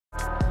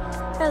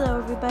Hello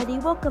everybody,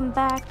 welcome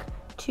back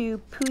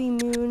to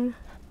Pooey Moon.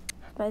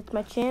 That's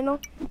my channel,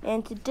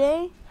 and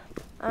today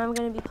I'm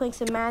going to be playing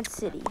some Mad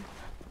City.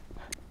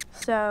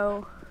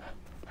 So,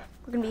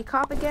 we're going to be a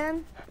cop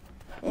again,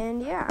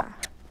 and yeah.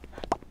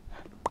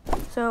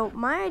 So,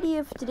 my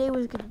idea for today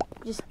was to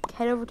just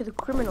head over to the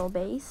criminal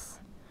base,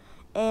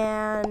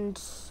 and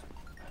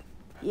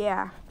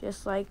yeah,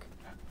 just like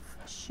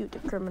shoot the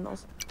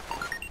criminals.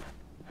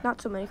 Not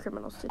so many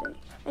criminals today.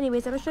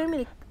 Anyways, I'm showing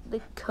me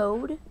the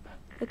code.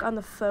 Like on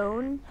the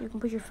phone, you can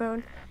push your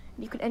phone,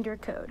 and you can enter a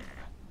code.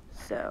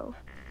 So,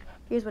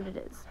 here's what it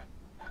is.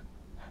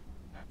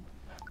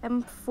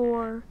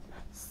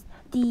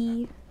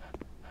 M4D,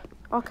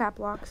 all cap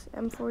locks,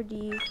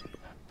 M4D,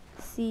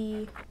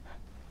 C,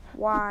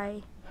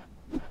 Y,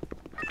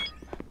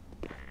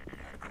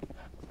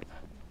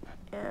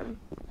 M,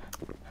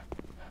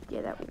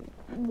 yeah, that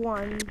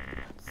one,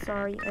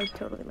 sorry, I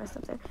totally messed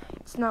up there.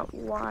 It's not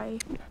Y,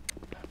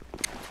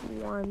 it's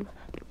 1.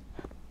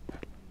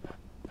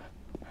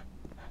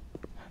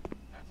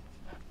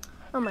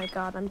 Oh my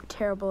god, I'm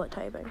terrible at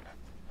typing.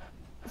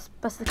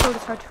 But the code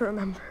is hard to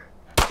remember.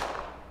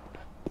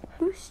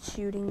 Who's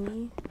shooting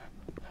me?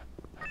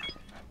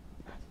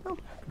 Oh.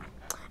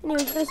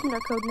 Anyways, we're gonna submit our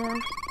code now.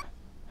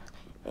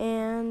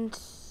 And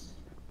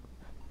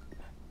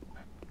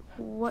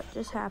what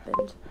just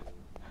happened?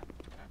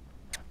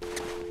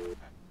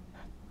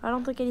 I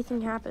don't think anything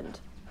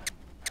happened.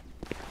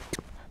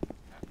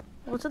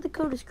 Well, it said the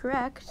code is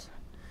correct.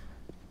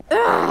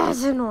 Ugh,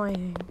 it's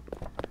annoying.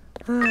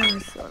 Ugh,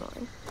 it's so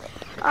annoying.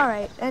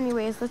 Alright,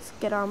 anyways, let's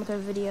get on with our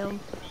video.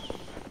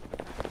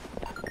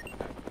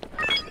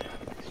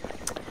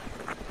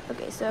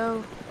 Okay,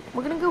 so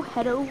we're gonna go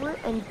head over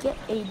and get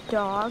a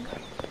dog.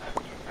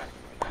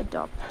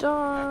 Adopt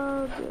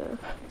dog.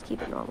 Let's keep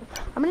it normal.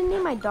 I'm gonna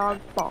name my dog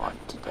Bob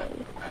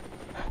today.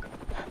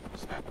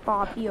 Just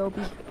Bob,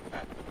 B-O-B.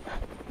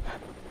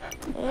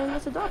 And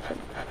let's adopt him.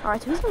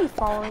 Alright, so he's gonna be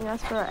following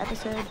us for our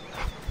episode.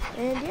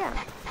 And yeah.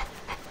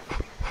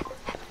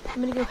 I'm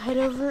gonna go head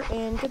over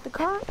and get the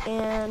car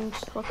and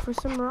look for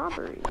some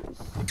robberies.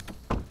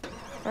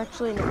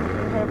 Actually, no, I'm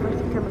gonna head over to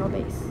the criminal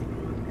base.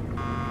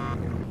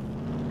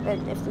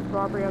 And if there's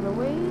robbery on the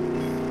way,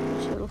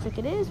 which it looks like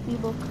it is, we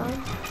will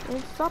come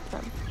and stop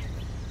them.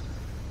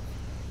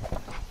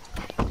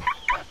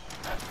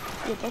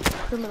 Yeah, that's a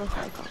criminal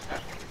cycle.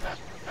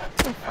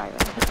 And fire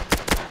at it.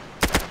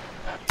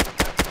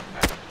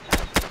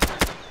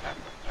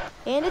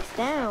 And it's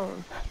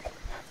down.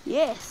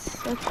 Yes.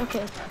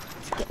 Okay.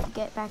 Let's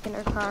get back in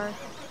our car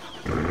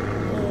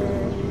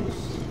and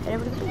head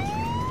over to the beach.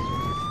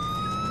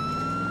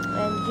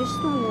 And just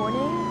a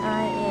warning,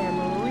 I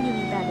am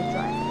really bad at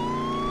driving.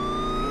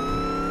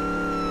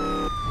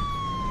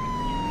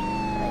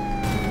 Like,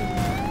 really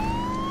bad.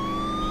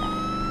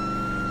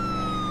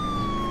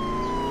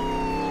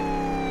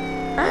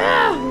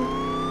 Ah!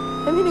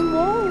 I'm hitting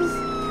walls.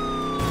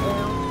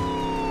 Yeah.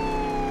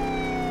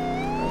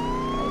 I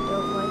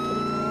don't like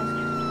hitting walls.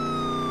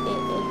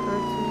 It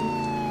hurts me.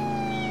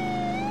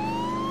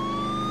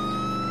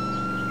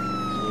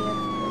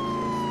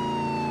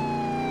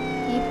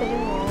 Keep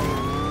hitting walls.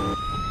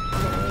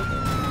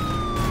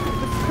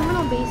 The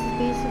criminal base is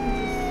basically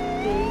just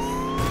base.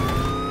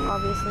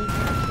 Obviously,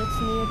 it's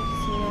near the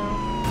casino.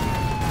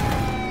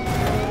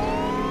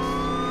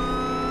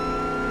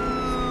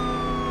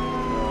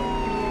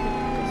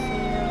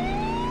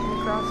 And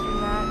across from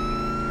that,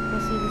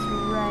 you'll see this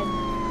red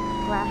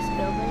glass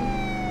building,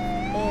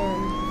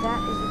 and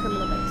that is the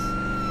criminal base.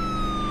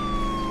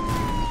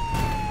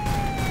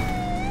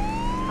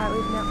 Alright,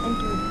 we've now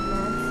entered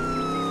Mad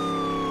City.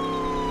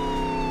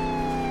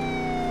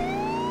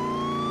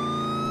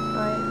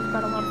 Alright, we've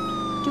got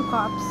two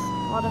cops, a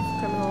lot of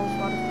criminals, a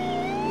lot of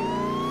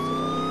heroes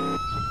today.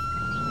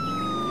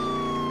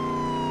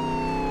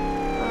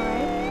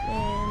 Alright,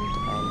 and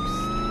I'm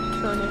just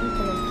turning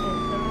because I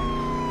can't turn.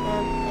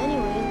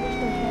 Anyways, we're just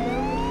gonna head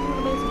over to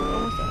the base and we're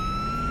almost there.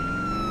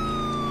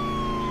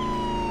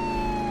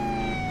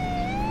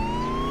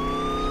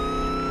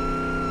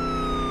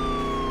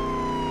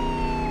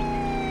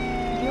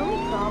 The only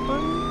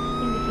problem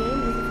in the game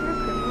is if you're a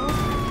criminal,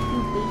 you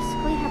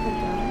basically have a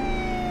gun.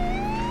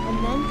 And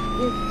then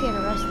you can't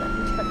arrest them,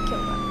 you just gotta kill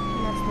them.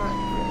 And that's not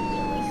really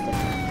realistic.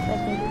 But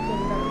maybe you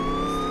can better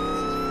realistic. This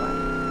is fun.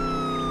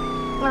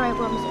 Alright,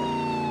 we're almost there.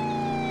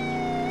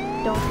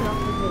 Don't turn off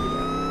the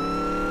video.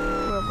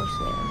 We're almost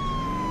there.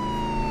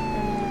 And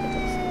then we get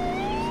this.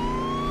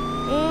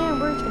 And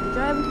we're just gonna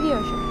drive into the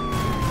ocean.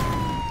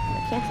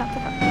 I can't stop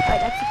the car.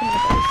 Alright, that's the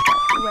criminal base.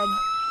 That red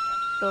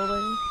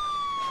building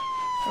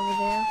over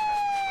there.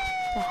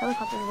 The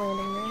helicopter's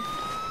landing there.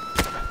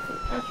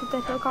 Wait, can I shoot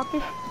that helicopter?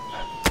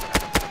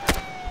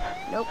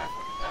 Nope.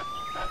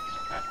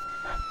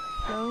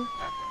 No.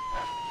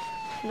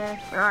 Nah.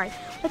 Alright.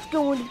 Let's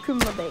go into the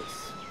criminal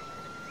base.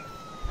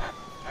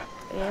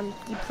 And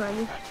keep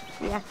running.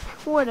 Yeah.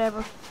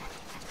 Whatever.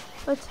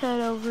 Let's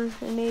head over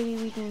and maybe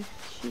we can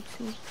shoot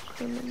some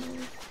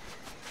criminals.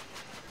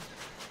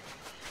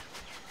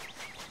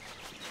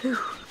 Whew.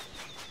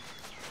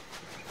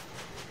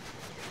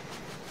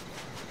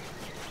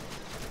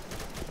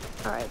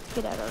 Alright, let's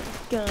get out our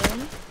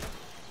gun.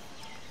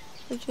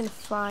 We're just gonna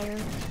fire. Yeah,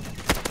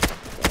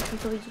 I can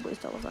totally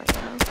waste all of our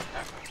ammo.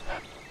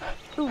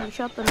 Ooh, we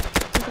shot them. We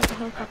got the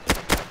helicopter.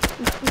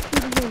 We're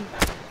shooting him.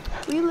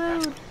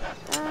 Reload.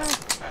 Ah.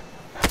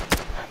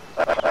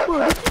 Whoa,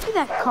 did you see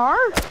that car?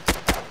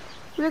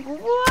 We're like,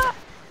 what?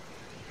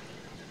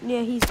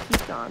 Yeah, he's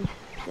gone.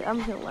 I'm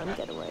just gonna let him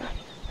get away.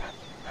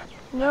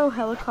 No,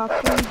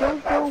 helicopter, you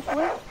don't go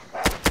away.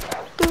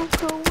 Don't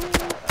go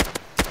away.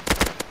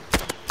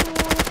 Oh,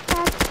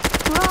 attack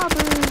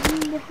robbers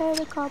in the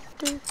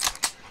helicopter.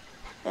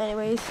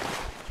 Anyways,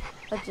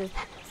 let's just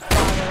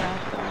fire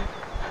at them.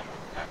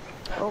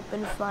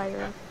 Open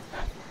fire.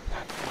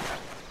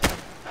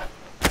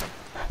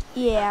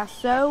 Yeah,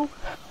 so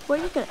we're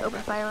just gonna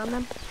open fire on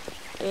them.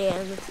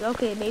 And it's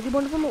okay, maybe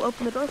one of them will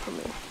open the door for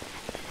me.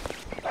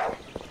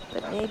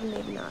 But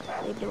maybe not.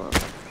 Maybe they won't.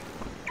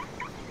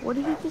 What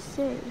did he just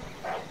say?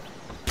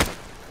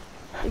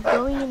 They're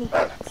going in and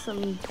get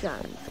some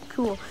guns.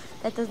 Cool.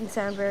 That doesn't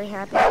sound very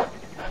happy.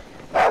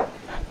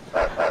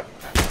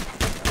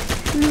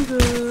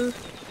 Sugar.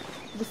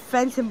 The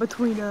fence in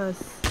between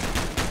us.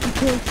 You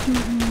can't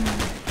shoot me.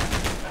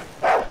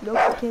 Nope,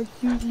 you can't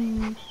shoot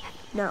me.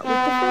 Not with the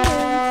fence.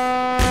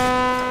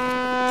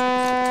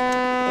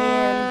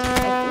 And I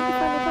think we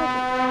found a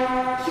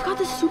target. He got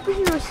the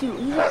superhero suit.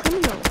 He's a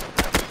criminal.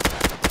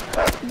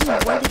 He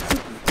just wanted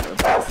superhero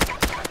best.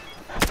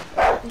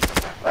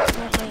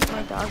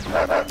 My dog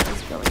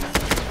is going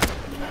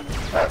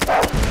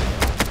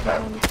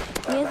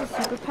he has the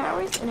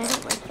superpowers, and I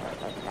don't like that.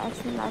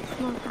 That's not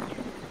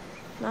happy.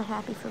 Not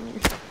happy for me.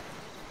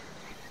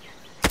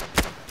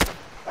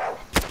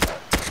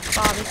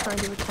 Bob is trying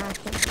to attack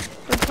him.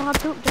 But Bob,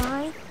 don't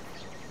die.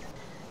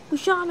 We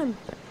shot him.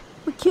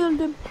 We killed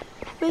him.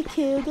 We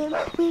killed him.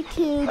 We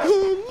killed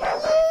him.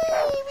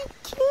 Yay! We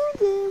killed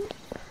him.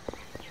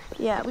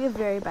 Yeah, we have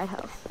very bad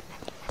health.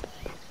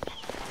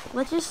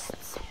 Let's just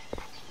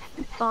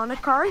spawn a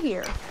car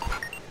here.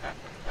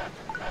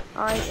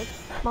 Alright, let's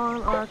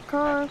spawn our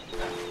car.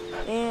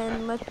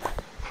 And let's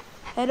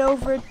head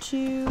over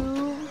to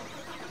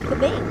the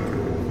bank.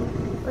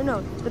 Or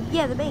no, the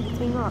bank. It's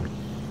being robbed.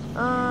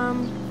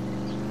 And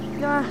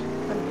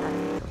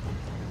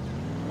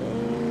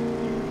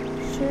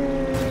sure.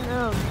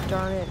 Oh,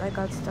 darn it. I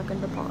got stuck in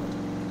the pond.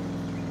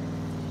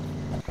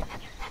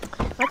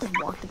 Let's just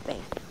walk to the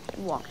bank.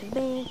 Walk to the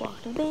bank,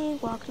 walk to the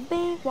bank, walk to the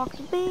bank, walk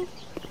to the bank.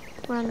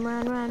 Run.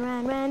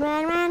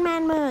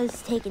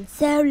 It's taking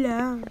so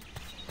long.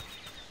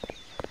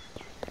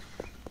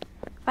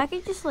 If I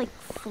could just like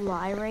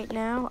fly right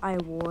now, I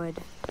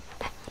would.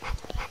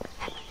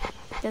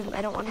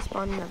 I don't want to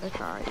spawn another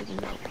car, even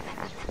though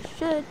I actually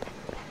should,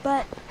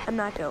 but I'm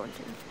not going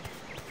to.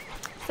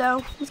 So,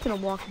 I'm just gonna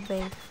walk the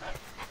bank.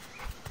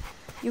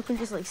 You can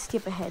just like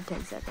skip ahead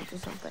 10 seconds or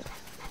something.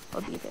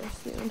 I'll be there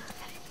soon.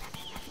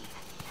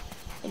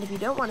 And if you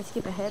don't want to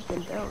skip ahead,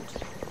 then don't.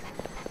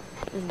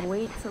 Just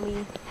wait for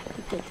me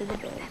to get to the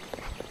bank.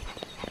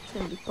 It's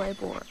gonna be quite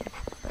boring,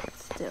 but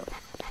still,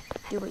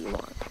 do what you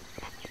want.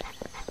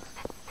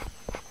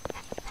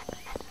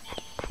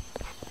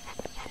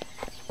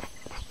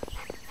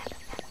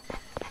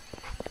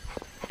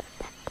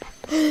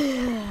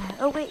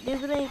 Oh wait, there's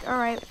the bank.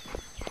 Alright.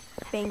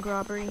 Bank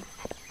robbery.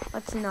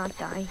 Let's not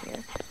die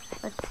here.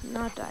 Let's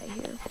not die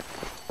here.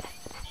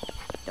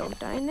 Don't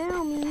die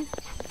now, me.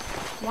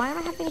 Why am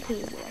I having a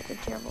taser? That's a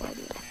terrible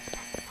idea.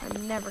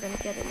 I'm never gonna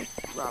get any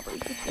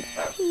robberies with this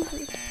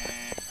taser.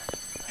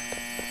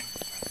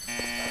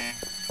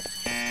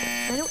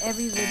 I know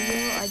every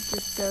video I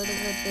just go to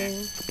the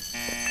bank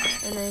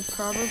and I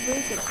probably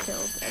get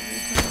killed every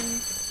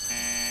time.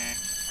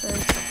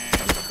 Because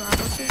I'm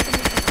probably gonna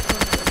get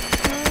killed every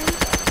time.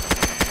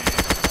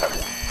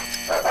 Yeah,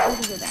 I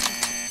can do that.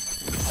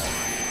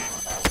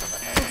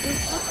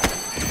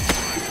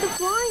 It's the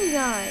flying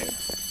guy!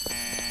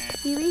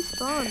 He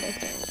respawned, I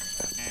think.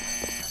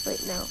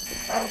 Wait, no.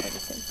 I don't think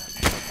it's him.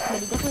 But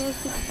he definitely has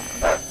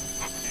superpowers.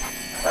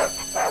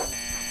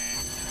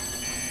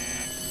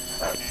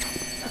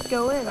 Let's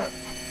go in.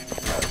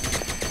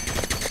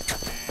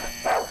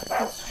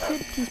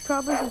 He's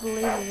probably his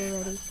lasers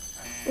already.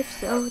 If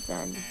so,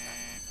 then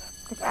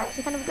that's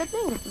actually kind of a good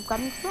thing if we've got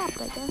him trapped,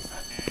 I guess.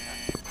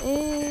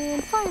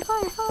 And fire!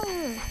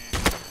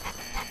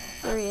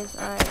 There he is,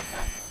 alright.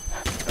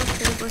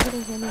 Okay, we're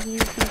hitting him. He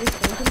just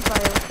can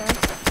fire with us.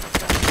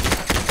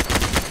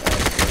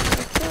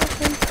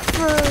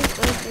 First,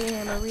 okay,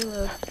 hammer,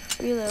 reload.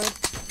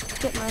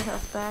 Get my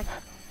health back.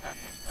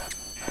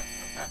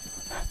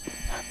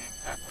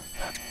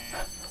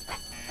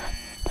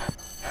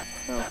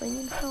 Help, I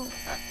need help.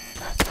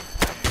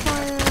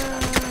 Fire!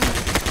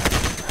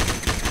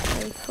 I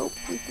hope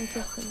we can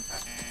kill him.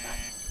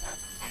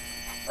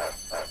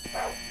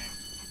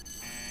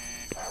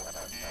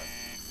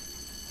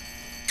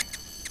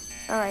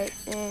 Alright,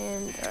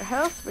 and our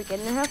health, we're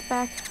getting our health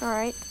back.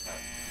 Alright,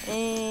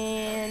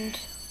 and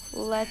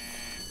let's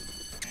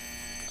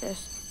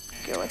just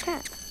go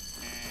attack.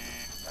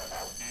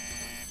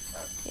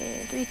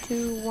 And 3,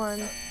 2,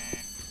 1.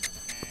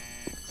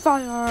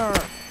 Fire!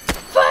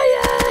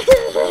 Fire!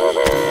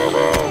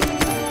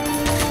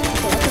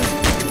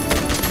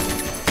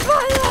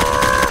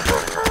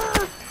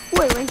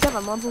 Wait, ranked up.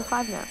 I'm level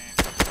 5 now.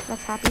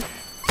 That's happy.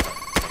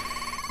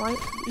 Why?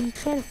 He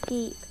can't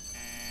escape.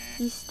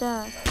 He's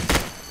stuck.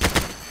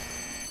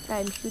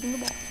 I'm shooting the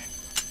ball.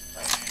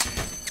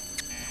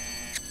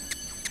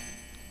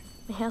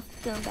 My health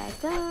is going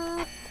back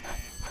up.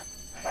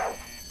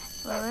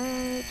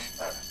 Alright.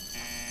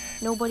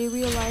 Nobody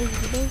realizes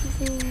the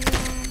anything.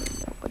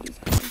 Nobody's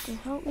going to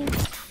help me.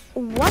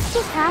 What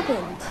just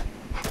happened?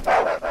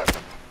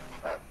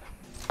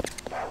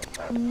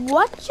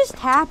 What just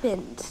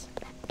happened?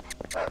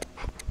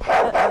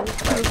 Uh-oh,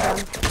 this killed them.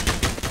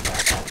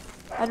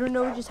 I don't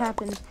know what just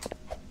happened.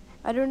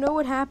 I don't know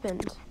what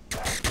happened.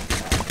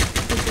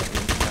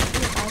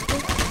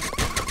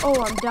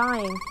 Oh, I'm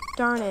dying.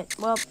 Darn it.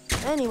 Well,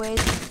 anyways.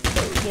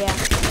 Yeah.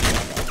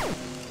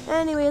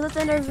 Anyway, let's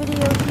end our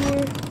video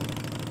here.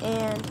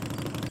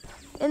 And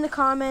in the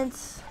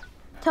comments,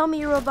 tell me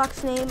your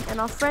Roblox name, and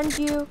I'll friend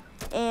you,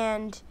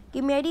 and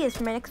give me ideas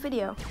for my next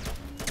video.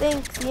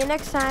 Thanks. See you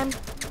next time.